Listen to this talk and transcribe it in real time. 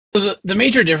The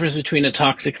major difference between a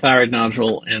toxic thyroid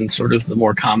nodule and sort of the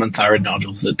more common thyroid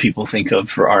nodules that people think of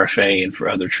for RFA and for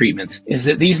other treatments is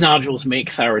that these nodules make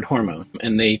thyroid hormone,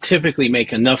 and they typically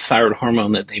make enough thyroid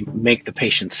hormone that they make the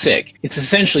patient sick. It's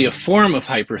essentially a form of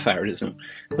hyperthyroidism,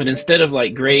 but instead of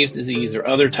like Graves' disease or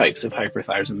other types of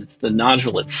hyperthyroidism, it's the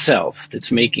nodule itself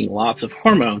that's making lots of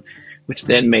hormone, which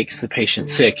then makes the patient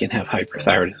sick and have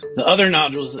hyperthyroidism. The other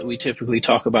nodules that we typically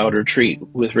talk about or treat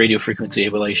with radiofrequency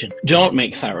ablation don't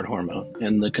make thyroid hormone,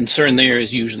 and the concern there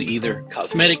is usually either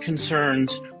cosmetic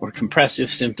concerns or compressive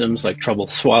symptoms like trouble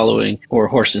swallowing or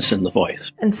hoarseness in the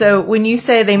voice. And so when you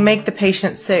say they make the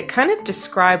patient sick, kind of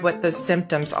describe what those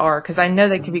symptoms are, because I know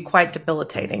they can be quite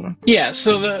debilitating. Yeah,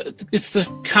 so it's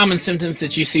the common symptoms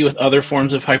that you see with other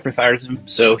forms of hyperthyroidism.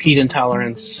 So heat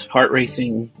intolerance, heart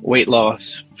racing, weight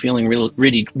loss, feeling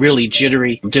really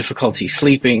jittery, difficulty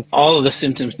sleeping, all of the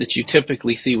symptoms that you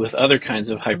typically see with other kinds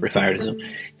of hyperthyroidism.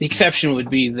 The exception would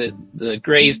be that the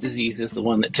Graves' disease is the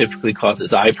one that typically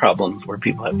causes eye problems where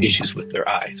people have issues with their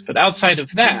eyes. But outside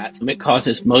of that, it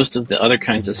causes most of the other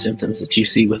kinds of symptoms that you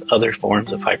see with other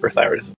forms of hyperthyroidism.